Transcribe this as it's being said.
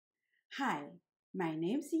Hi, my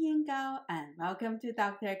name's Yin Gao and welcome to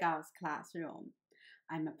Dr. Gao's classroom.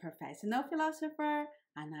 I'm a professional philosopher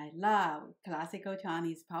and I love classical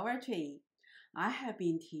Chinese poetry. I have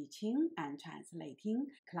been teaching and translating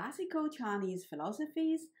classical Chinese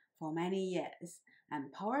philosophies for many years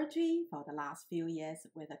and poetry for the last few years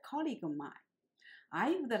with a colleague of mine.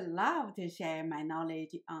 I would love to share my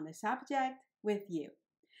knowledge on the subject with you.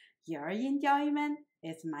 Your enjoyment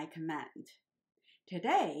is my command.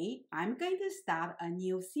 Today, I'm going to start a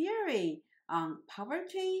new series on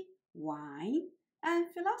poetry, wine, and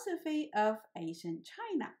philosophy of ancient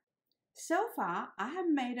China. So far, I have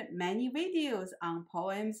made many videos on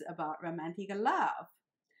poems about romantic love.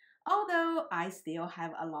 Although I still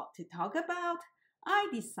have a lot to talk about, I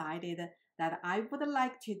decided that I would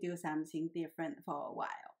like to do something different for a while.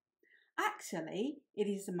 Actually, it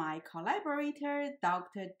is my collaborator,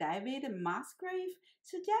 Dr. David Musgrave,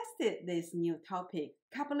 suggested this new topic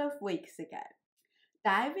a couple of weeks ago.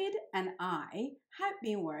 David and I have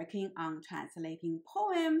been working on translating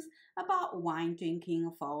poems about wine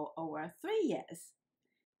drinking for over 3 years.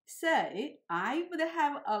 So, I would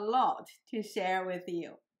have a lot to share with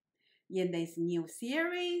you. In this new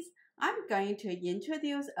series, I'm going to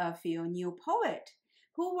introduce a few new poets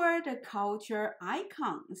who were the culture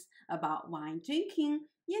icons about wine drinking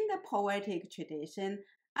in the poetic tradition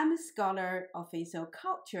and scholar official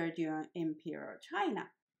culture during Imperial China.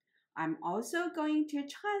 I'm also going to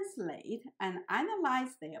translate and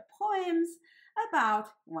analyze their poems about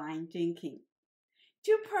wine drinking.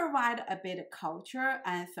 To provide a bit of culture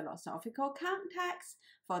and philosophical context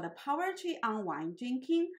for the poetry on wine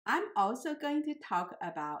drinking, I'm also going to talk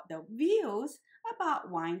about the views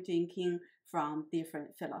about wine drinking from different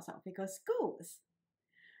philosophical schools.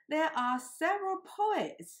 There are several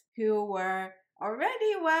poets who were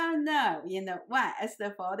already well known in the West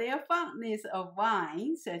for their fondness of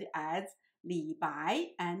wine, such as Li Bai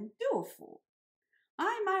and Du Fu.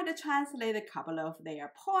 I might translate a couple of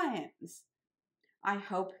their poems. I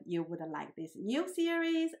hope you would like this new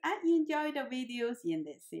series and enjoy the videos in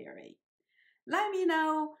this series. Let me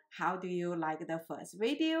know, how do you like the first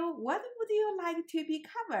video? What would you like to be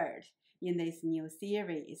covered in this new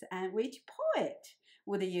series? And which poet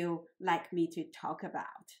would you like me to talk about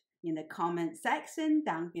in the comment section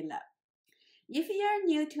down below? If you're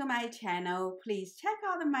new to my channel, please check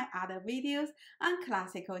out my other videos on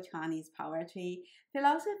classical Chinese poetry,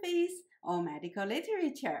 philosophies, or medical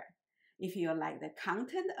literature. If you like the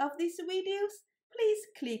content of these videos, please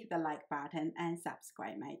click the like button and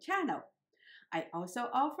subscribe my channel. I also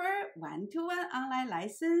offer one-to-one online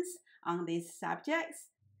lessons on these subjects.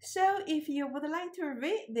 So if you would like to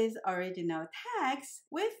read this original text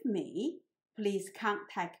with me, please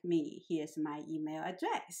contact me. Here's my email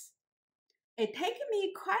address. It takes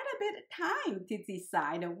me quite a bit of time to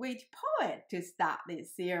decide which poet to start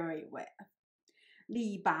this series with.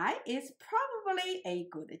 Li Bai is probably a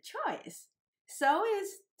good choice. So is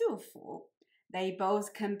Du Fu. They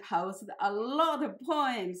both composed a lot of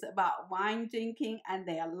poems about wine drinking and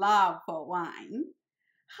their love for wine.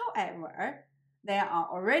 However, there are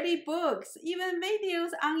already books, even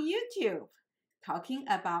videos on YouTube, talking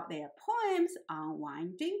about their poems on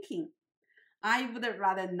wine drinking. I would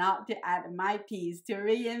rather not to add my piece to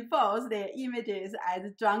reinforce their images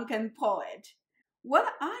as drunken poet.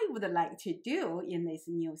 What I would like to do in this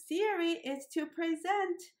new series is to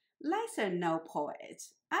present lesser-known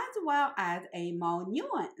poets, as well as a more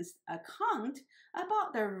nuanced account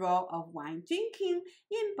about the role of wine drinking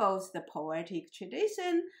in both the poetic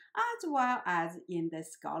tradition as well as in the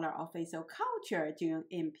scholar official culture during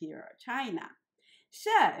Imperial China.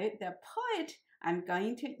 So, the poet I'm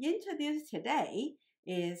going to introduce today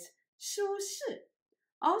is Su Shi,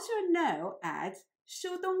 also known as Su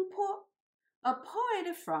Dongpo, a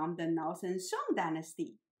poet from the northern Song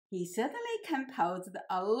Dynasty. He certainly composed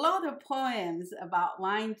a lot of poems about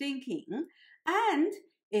wine drinking and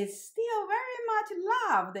is still very much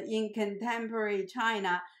loved in contemporary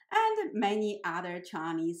China and many other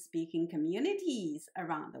Chinese-speaking communities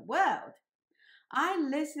around the world. I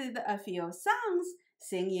listed a few songs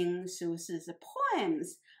singing Su Shi's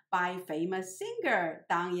poems by famous singers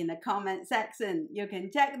down in the comment section. You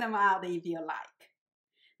can check them out if you like.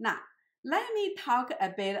 Now, let me talk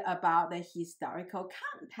a bit about the historical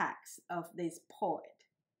context of this poet.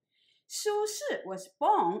 Su Shi was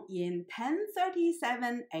born in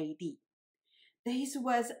 1037 AD. This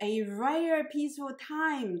was a rare peaceful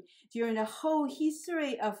time during the whole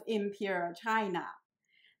history of Imperial China.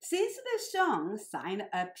 Since the Song signed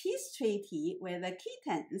a peace treaty with the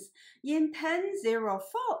Khitans in 1004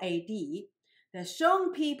 AD, the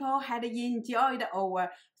Song people had enjoyed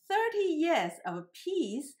over 30 years of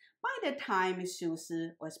peace by the time Su Shi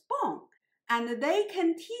was born, and they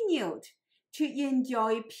continued to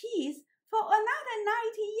enjoy peace for another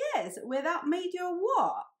 90 years without major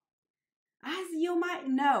war. As you might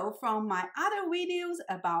know from my other videos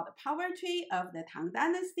about the poetry of the Tang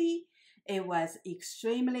Dynasty, it was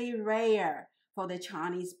extremely rare for the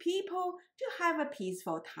Chinese people to have a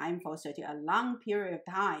peaceful time for such a long period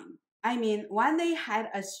of time. I mean, when they had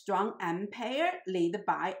a strong empire led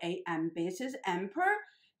by an ambitious emperor,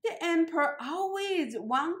 the emperor always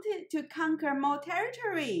wanted to conquer more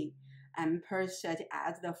territory. Emperors such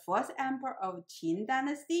as the fourth emperor of Qin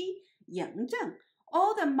Dynasty, Yingzheng,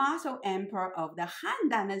 or the martial emperor of the Han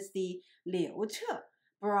Dynasty, Liu Ce,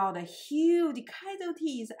 brought huge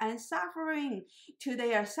casualties and suffering to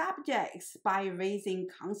their subjects by raising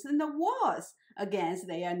constant wars against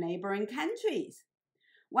their neighboring countries.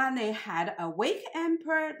 When they had a weak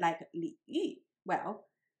emperor like Li Yu, well,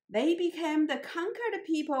 they became the conquered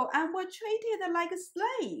people and were treated like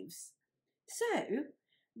slaves. So,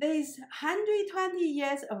 these 120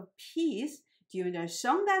 years of peace during the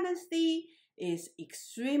Song Dynasty is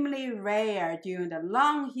extremely rare during the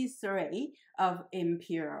long history of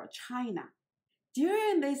Imperial China.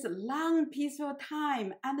 During this long peaceful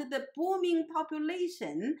time and the booming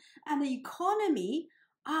population and economy,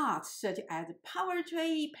 art such as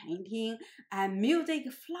poetry, painting, and music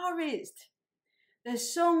flourished. The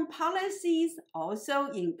Song policies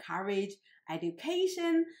also encouraged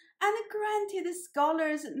education and granted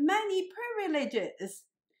scholars many privileges.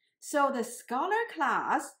 So the scholar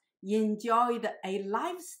class enjoyed a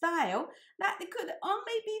lifestyle that could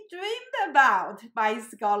only be dreamed about by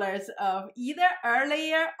scholars of either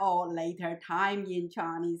earlier or later time in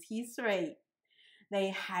Chinese history. They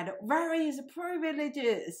had various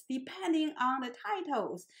privileges depending on the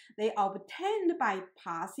titles they obtained by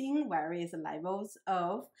passing various levels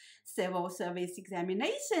of civil service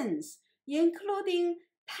examinations, including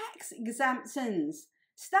tax exemptions,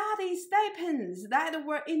 study stipends that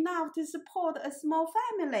were enough to support a small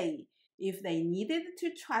family. If they needed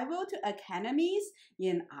to travel to academies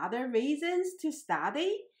in other regions to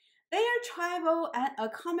study, their travel and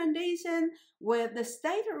accommodation with the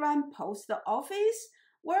state-run post office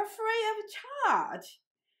were free of charge.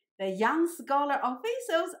 The young scholar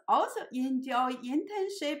officials also enjoyed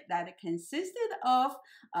internship that consisted of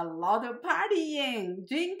a lot of partying,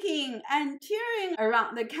 drinking, and touring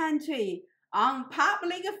around the country on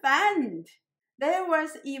public fund. There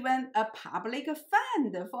was even a public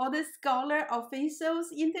fund for the scholar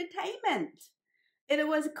officials' entertainment. It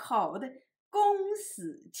was called 公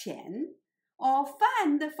死钱, or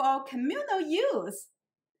fund for communal use.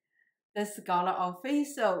 The scholar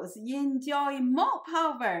officials enjoy more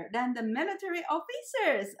power than the military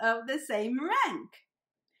officers of the same rank.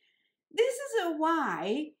 This is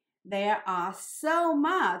why there are so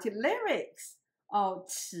much lyrics or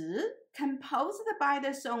词 composed by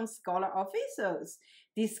the Song scholar officials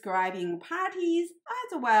describing parties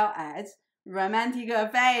as well as romantic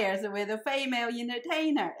affairs with female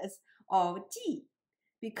entertainers, or 妓,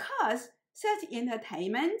 because such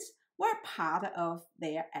entertainments were part of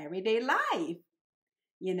their everyday life.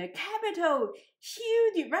 In the capital,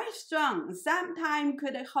 huge restaurants sometimes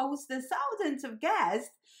could host thousands of guests,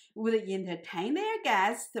 would entertain their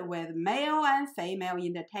guests with male and female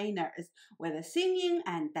entertainers, with singing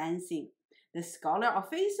and dancing. The scholar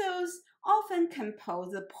officials often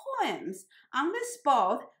composed poems on the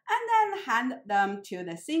spot and then hand them to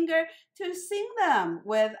the singer to sing them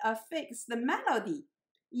with a fixed melody.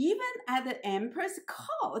 Even at the emperor's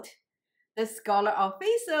court, the scholar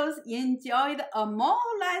officials enjoyed a more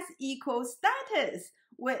or less equal status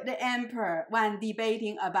with the emperor when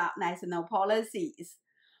debating about national policies.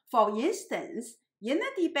 For instance, in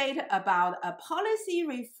a debate about a policy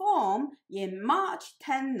reform in March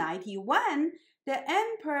 1091, the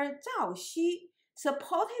Emperor Zhao Xu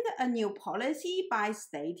supported a new policy by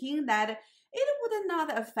stating that it would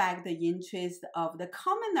not affect the interests of the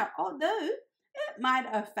commoner, although it might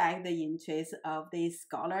affect the interests of the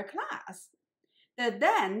scholar class. The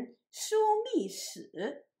then Su Shi,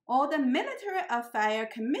 or the military affairs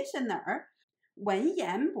commissioner, Wen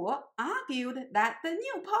Yanbo, argued that the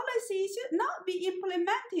new policy should not be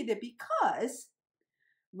implemented because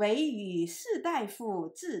惟与士大夫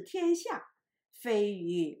治天下，非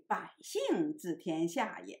与百姓治天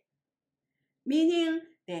下也. Meaning,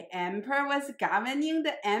 the emperor was governing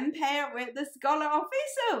the empire with the scholar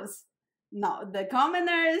officials, not the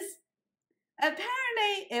commoners.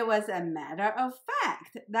 Apparently, it was a matter of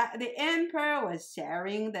fact that the emperor was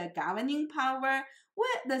sharing the governing power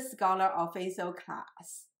with the scholar official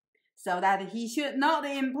class. so that he should not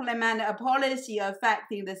implement a policy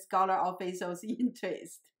affecting the scholar official's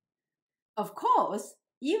interest. Of course,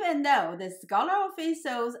 even though the scholar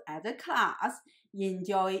officials as a class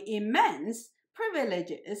enjoy immense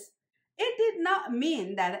privileges, it did not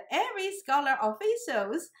mean that every scholar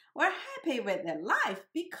officials were happy with their life,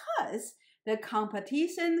 because the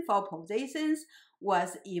competition for positions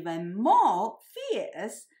was even more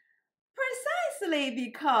fierce, precisely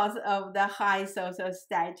because of the high social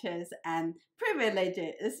status and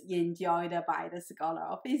privileges enjoyed by the scholar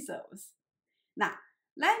officials. Now,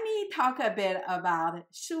 let me talk a bit about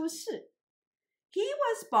Su Shi. He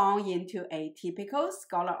was born into a typical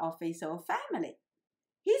scholar official family.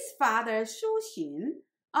 His father Su Shi,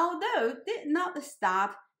 although did not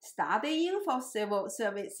start studying for civil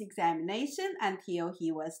service examination until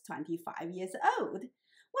he was 25 years old,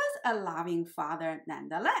 was a loving father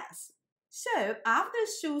nonetheless. So after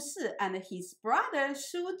Su Shi and his brother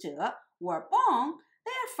Su Zhe were born,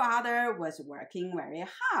 their father was working very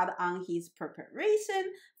hard on his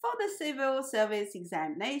preparation for the civil service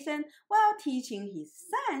examination while teaching his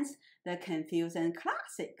sons the Confucian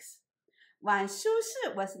classics. When Su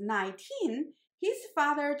Shi was 19, his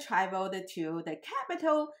father traveled to the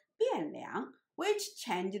capital Bianliang, which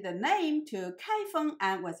changed the name to Kaifeng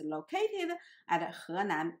and was located at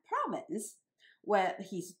Henan province, with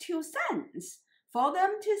his two sons, for them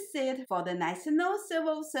to sit for the national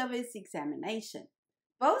civil service examination.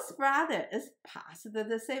 Both brothers passed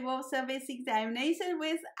the civil service examination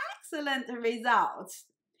with excellent results.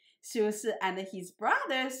 Su Shi and his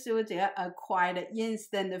brother Su Zhe acquired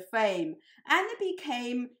instant fame and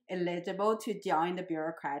became eligible to join the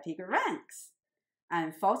bureaucratic ranks.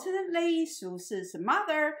 Unfortunately, Su Shi's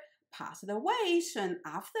mother passed away soon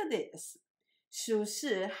after this. Su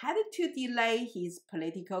Shi had to delay his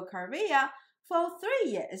political career for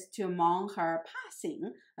 3 years to mourn her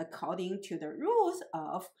passing, according to the rules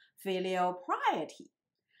of filial piety.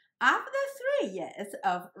 After 3 years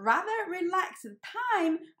of rather relaxed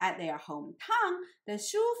time at their hometown, the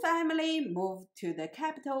Shu family moved to the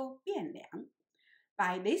capital Bianliang.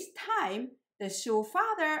 By this time, the Shu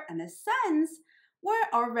father and sons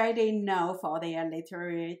were already known for their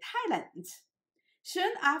literary talent.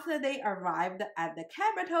 Soon after they arrived at the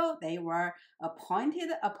capital, they were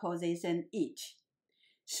appointed a position each.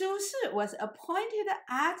 Su Shi was appointed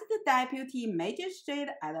as the deputy magistrate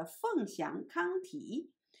at Fengxiang County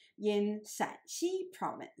in Shanxi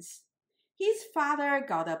province. His father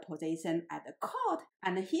got a position at the court,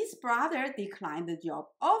 and his brother declined the job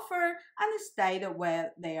offer and stayed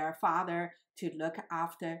with their father to look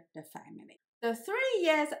after the family. The 3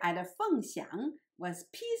 years at Fengxiang was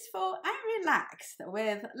peaceful and relaxed,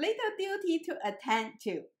 with little duty to attend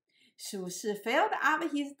to. Su Shi filled up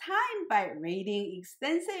his time by reading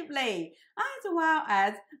extensively, as well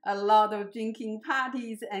as a lot of drinking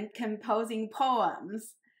parties and composing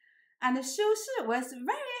poems. And Su Shi was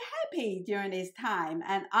very happy during this time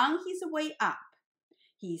and on his way up.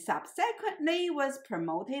 He subsequently was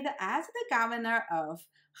promoted as the governor of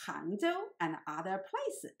Hangzhou and other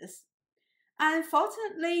places.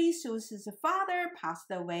 Unfortunately, Su Shi's father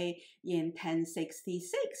passed away in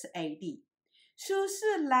 1066 AD. Su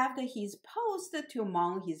Shi left his post to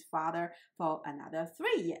mourn his father for another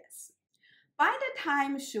 3 years. By the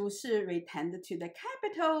time Su Shi returned to the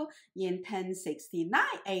capital in 1069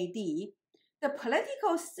 AD, the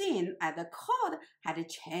political scene at the court had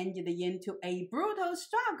changed into a brutal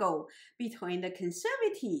struggle between the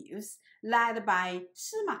conservatives, led by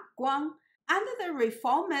Sima Guang, and the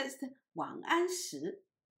reformist Wang Anshi.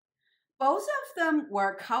 Both of them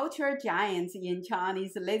were culture giants in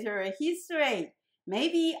Chinese literary history.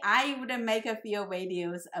 Maybe I would make a few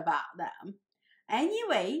videos about them.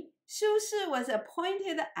 Anyway, Su Shi was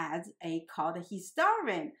appointed as a court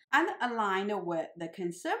historian and aligned with the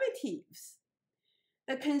conservatives.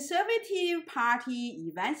 The Conservative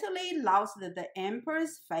Party eventually lost the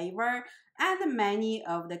emperor's favor, and many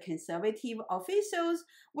of the conservative officials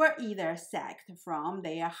were either sacked from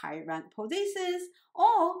their high-rank positions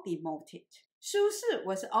or demoted. Su Shi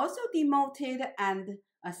was also demoted and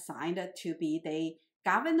assigned to be the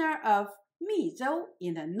governor of Mizhou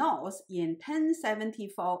in the north in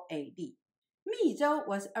 1074 AD. Mizhou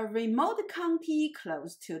was a remote county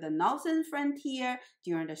close to the northern frontier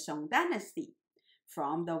during the Song Dynasty.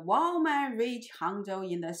 From the warm and rich Hangzhou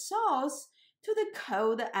in the south to the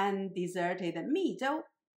cold and deserted Mizhou,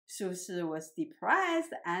 Su Shi was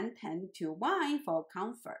depressed and turned to wine for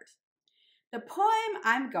comfort. The poem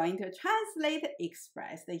I'm going to translate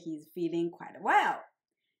expressed his feeling quite well.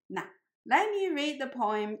 Now, let me read the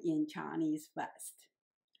poem in Chinese first.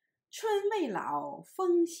 春未老，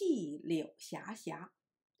风细柳斜斜，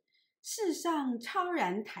世上超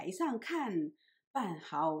然台上看，半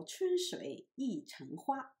毫春水一城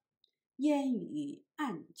花。烟雨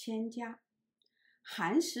暗千家。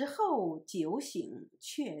寒食后，酒醒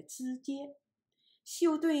却知嗟。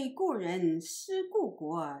休对故人思故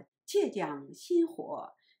国，且将新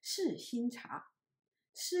火试新茶。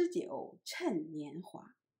诗酒趁年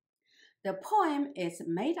华。The poem is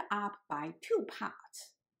made up by two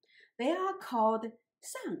parts. They are called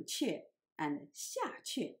上阙 and 下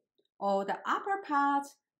阙, or the upper part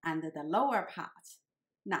and the lower part.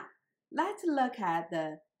 Now, let's look at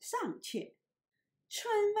the 上阙.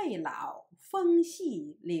 春未老，风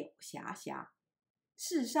细柳斜斜。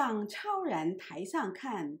世上超然台上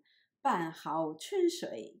看，半毫春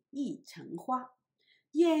水一城花。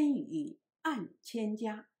烟雨暗千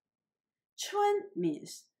家。春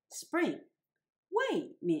means spring.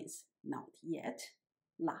 未 means not yet.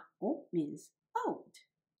 老 means old.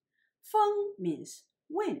 风 means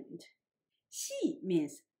wind. 细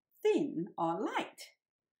means thin or light.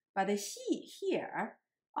 But the 细 here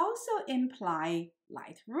also imply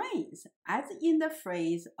light rains, as in the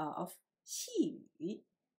phrase of 细雨.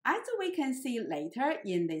 As we can see later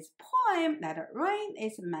in this poem, that rain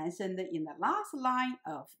is mentioned in the last line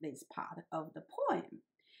of this part of the poem.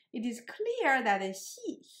 It is clear that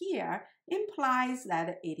细 here implies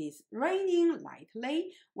that it is raining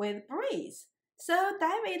lightly with breeze. So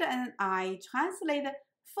David and I translate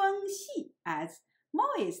风细 as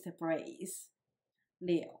moist breeze.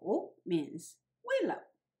 柳 means willow.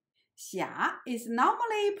 霞 is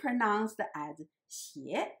normally pronounced as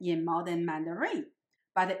斜 in modern Mandarin,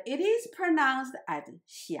 but it is pronounced as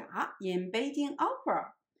霞 in Beijing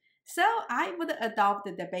Opera. So I would adopt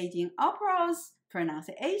the Beijing Opera's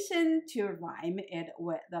pronunciation to rhyme it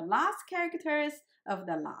with the last characters of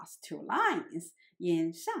the last two lines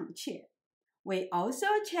in 上阙. We also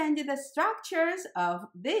change the structures of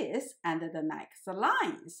this and the next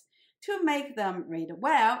lines to make them read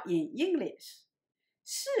well in English.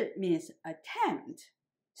 试 means attempt.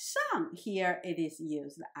 上 here it is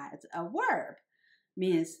used as a verb,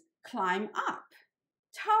 means climb up.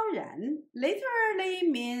 超然 literally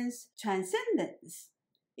means transcendence.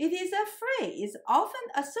 It is a phrase often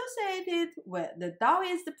associated with the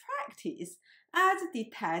Daoist practice as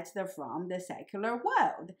detached from the secular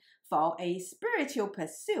world for a spiritual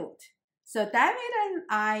pursuit. So David and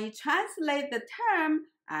I translate the term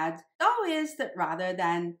as Daoist rather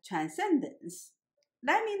than transcendence.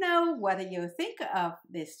 Let me know what you think of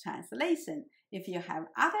this translation. If you have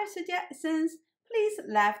other suggestions, please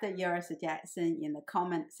leave your suggestion in the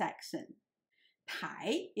comment section.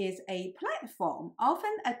 台 is a platform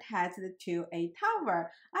often attached to a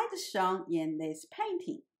tower as shown in this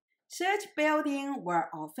painting. Such buildings were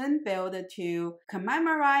often built to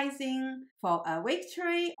commemorizing for a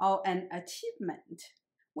victory or an achievement,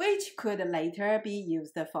 which could later be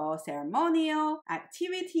used for ceremonial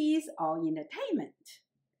activities or entertainment.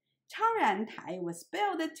 超然台 was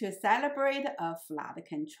built to celebrate a flood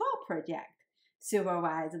control project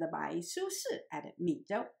supervised by Su Shi at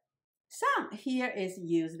Mizhou. 上 here is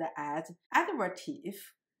used as advertive,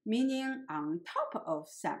 meaning on top of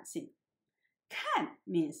something. 看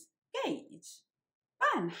means gauge.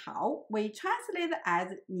 半毫 we translate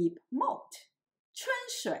as nip moat. 春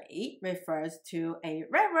水 refers to a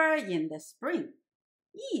river in the spring.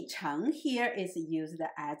 一城 here is used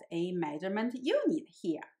as a measurement unit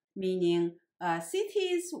here, meaning a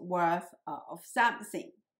city's worth of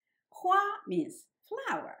something. 花 means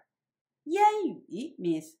flower. 烟雨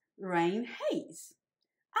means rain haze.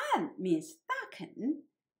 暗 means darken.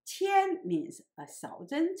 千 means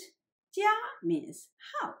 1,000. 家 means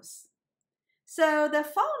house. So the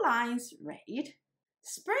four lines read,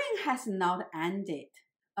 Spring has not ended.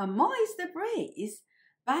 A moist breeze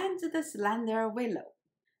bends the slender willow.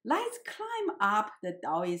 Let's climb up the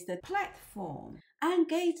Daoist platform and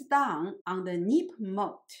gaze down on the nip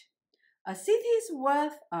moat. A city's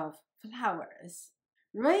worth of flowers.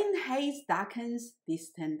 Rain haze darkens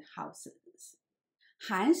distant houses.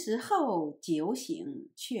 寒食后，酒醒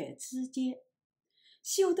却知嗟。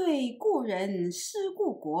休对故人思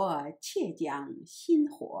故国，且将新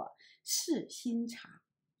火试新茶。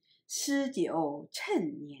诗酒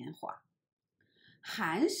趁年华。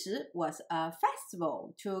寒食 was a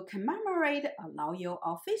festival to commemorate a loyal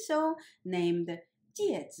official named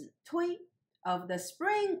介子推 of the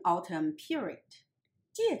spring-autumn period.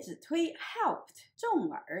 介子推 helped 重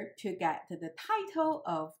耳 to get the title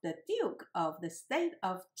of the Duke of the state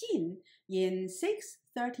of Jin in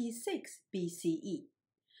 636 BCE.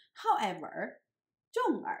 However,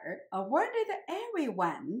 重耳 awarded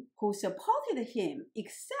everyone who supported him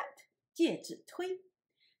except 介子推.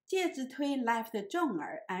介子推 left 重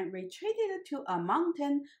耳 and retreated to a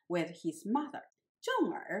mountain with his mother.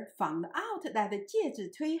 重耳 found out that 介子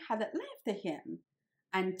推 had left him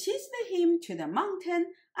and chased him to the mountain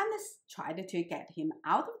and tried to get him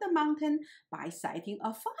out of the mountain by setting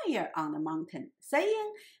a fire on the mountain,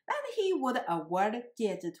 saying that he would award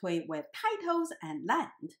介子推 with titles and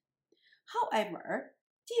land. However,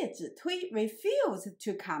 介子推 refused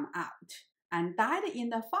to come out and died in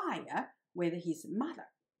the fire with his mother.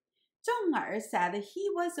 重耳 said he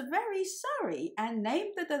was very sorry and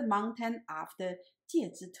named the mountain after 介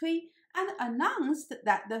子推 and announced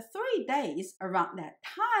that the 3 days around that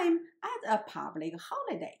time as a public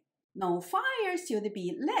holiday. No fire should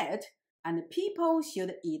be lit and people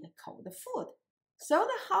should eat cold food. So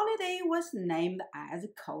the holiday was named as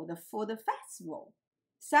Cold Food Festival.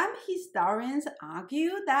 Some historians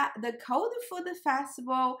argue that the Cold Food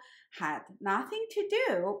Festival had nothing to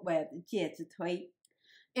do with 介子推.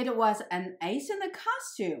 It was an ancient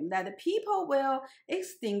costume that people will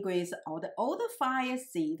extinguish all the old fire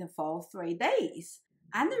seeds for 3 days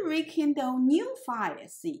and rekindle new fire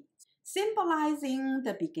seeds, symbolizing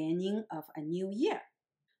the beginning of a new year.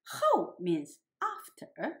 后 means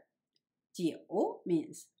after. 酒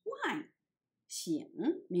means wine. 醒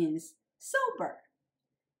means sober.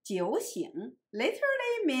 酒醒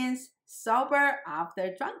literally means sober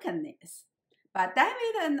after drunkenness. But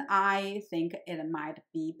David and I think it might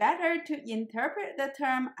be better to interpret the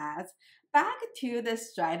term as back to the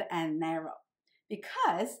straight and narrow,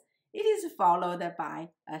 because it is followed by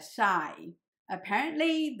a sigh.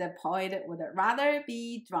 Apparently, the poet would rather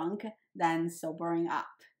be drunk than sobering up.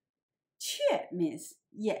 却 means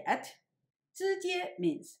yet. 直接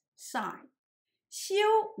means side.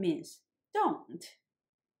 修 means don't.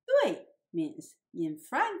 对 means in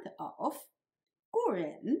front of. 故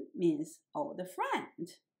人 means old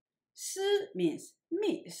friend. 失 means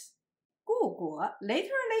miss. 故国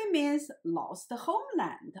literally means lost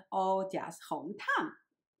homeland or just hometown.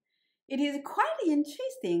 It is quite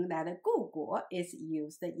interesting that 故国 is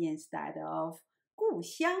used instead of 故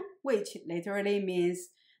乡, which literally means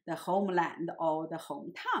the homeland or the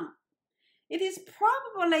hometown. It is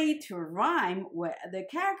probably to rhyme with the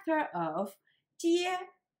character of 接,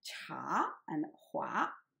 茶, and 华.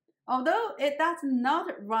 Although it does not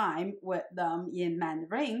rhyme with them in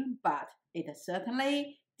Mandarin, but it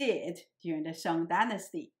certainly did during the Song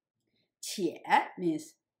Dynasty. 且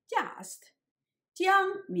means just.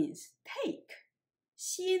 将 means take.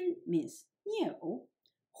 新 means new.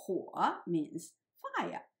 火 means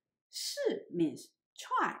fire. 是 means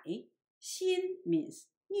try. 新 means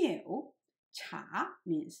new. 茶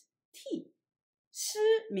means tea. 诗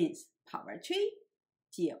means poetry.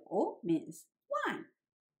 酒 means wine.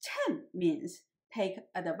 趁 means take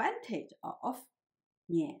advantage of.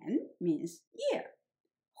 年 means year.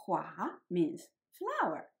 华 means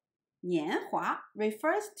flower. 年华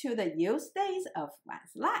refers to the youth days of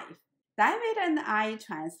one's life. David and I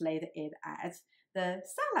translate it as the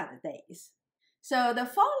salad days. So the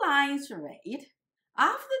 4 lines read,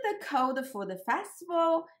 after the Cold Food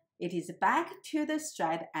Festival, it is back to the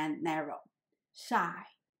straight and narrow. Shy,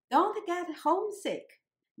 don't get homesick.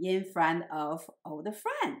 In front of old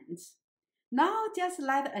friends. Now just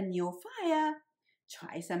light a new fire,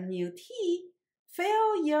 try some new tea,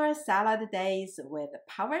 fill your salad days with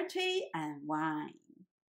poetry and wine.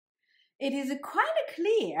 It is quite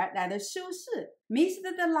clear that Su Shi missed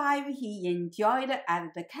the life he enjoyed at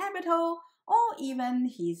the capital or even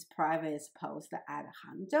his private post at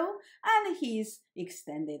Hangzhou and his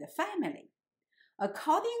extended family.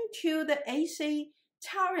 According to the essay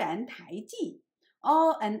超然台记,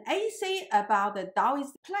 or an essay about the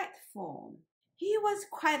Daoist Platform, he was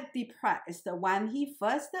quite depressed when he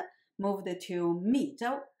first moved to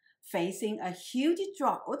Mizhou, facing a huge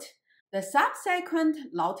drought, the subsequent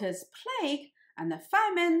lotus plague, and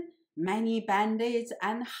famine, many bandits,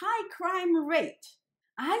 and high crime rate.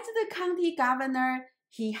 As the county governor,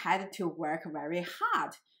 he had to work very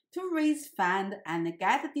hard to raise funds and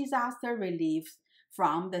get disaster relief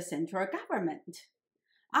from the central government.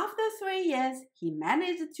 After 3 years, he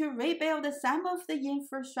managed to rebuild some of the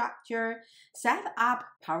infrastructure, set up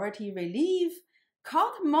poverty relief,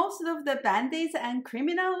 caught most of the bandits and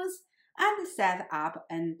criminals, and set up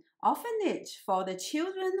an orphanage for the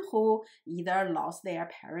children who either lost their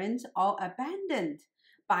parents or abandoned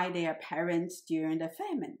by their parents during the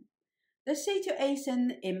famine. The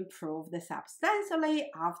situation improved substantially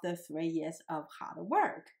after 3 years of hard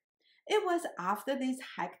work. It was after this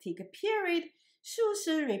hectic period Su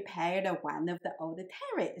Shi repaired one of the old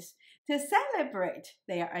terraces to celebrate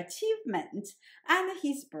their achievement, and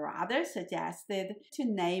his brother suggested to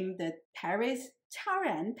name the terrace 超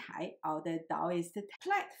然台 of the Daoist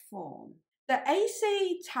Platform. The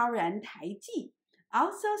AC 超然台记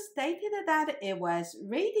also stated that it was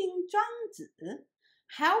reading 庄子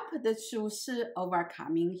helped Su Shi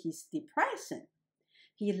overcoming his depression.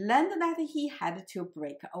 He learned that he had to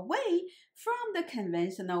break away from the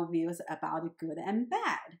conventional views about good and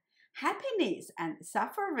bad, happiness and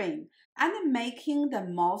suffering, and making the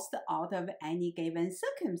most out of any given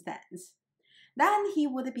circumstance. Then he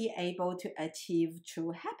would be able to achieve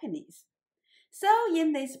true happiness. So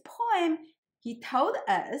in this poem, he told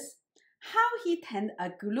us how he turned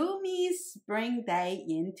a gloomy spring day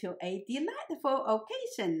into a delightful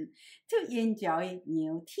occasion to enjoy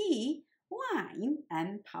new tea, wine,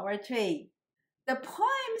 and poetry. The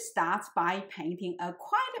poem starts by painting a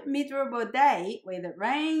quite miserable day with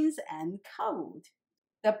rains and cold.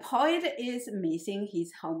 The poet is missing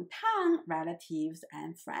his hometown relatives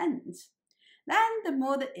and friends. Then the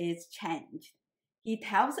mood is changed. He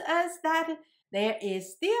tells us that there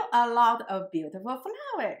is still a lot of beautiful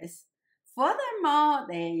flowers. Furthermore,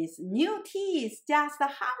 there is new tea just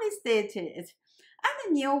harvested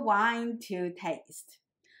and new wine to taste.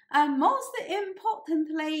 And most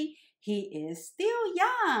importantly, he is still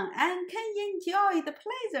young and can enjoy the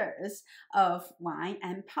pleasures of wine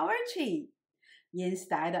and poetry.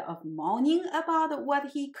 Instead of mourning about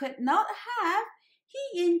what he could not have,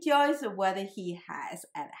 he enjoys what he has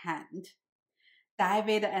at hand.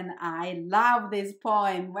 David and I love this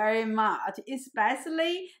poem very much,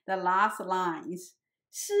 especially the last lines.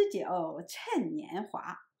 诗酒趁年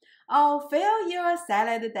华. Oh, fill your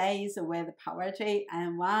salad days with poetry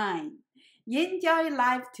and wine. Enjoy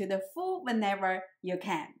life to the full whenever you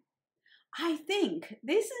can. I think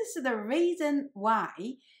this is the reason why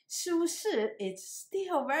Su Shi is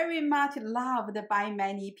still very much loved by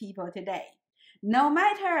many people today. No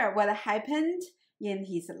matter what happened in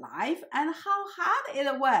his life and how hard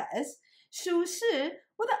it was, Su Shi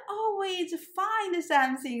would always find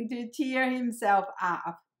something to cheer himself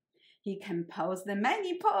up. He composed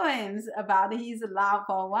many poems about his love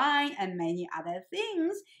for wine and many other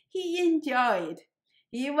things he enjoyed.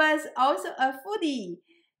 He was also a foodie.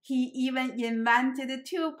 He even invented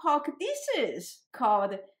 2 pork dishes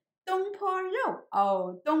called 东坡肉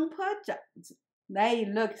or 东坡肘子. They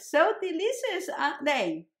look so delicious, aren't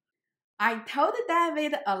they? I told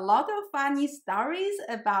David a lot of funny stories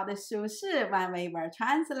about Su Shi when we were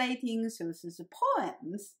translating Su Shi's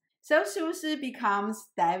poems. So Su Shi becomes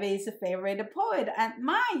David's favorite poet and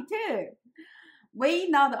mine too. We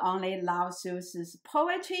not only love Su Shi's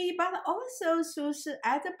poetry, but also Su Shi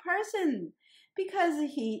as a person,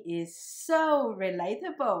 because he is so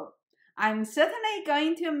relatable. I'm certainly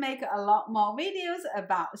going to make a lot more videos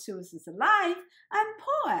about Su Shi's life and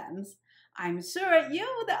poems. I'm sure you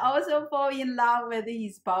would also fall in love with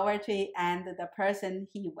his poetry and the person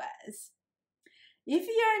he was. If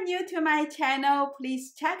you're new to my channel,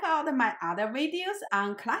 please check out my other videos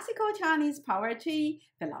on classical Chinese poetry,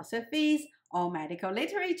 philosophies, or medical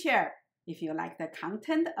literature. If you like the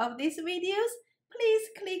content of these videos, please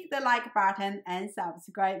click the like button and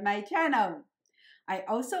subscribe my channel. I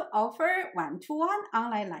also offer one-to-one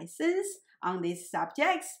online lessons on these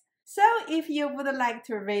subjects. So if you would like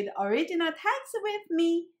to read original text with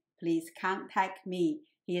me, please contact me.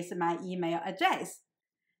 Here's my email address.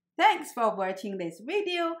 Thanks for watching this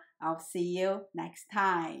video. I'll see you next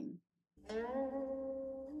time.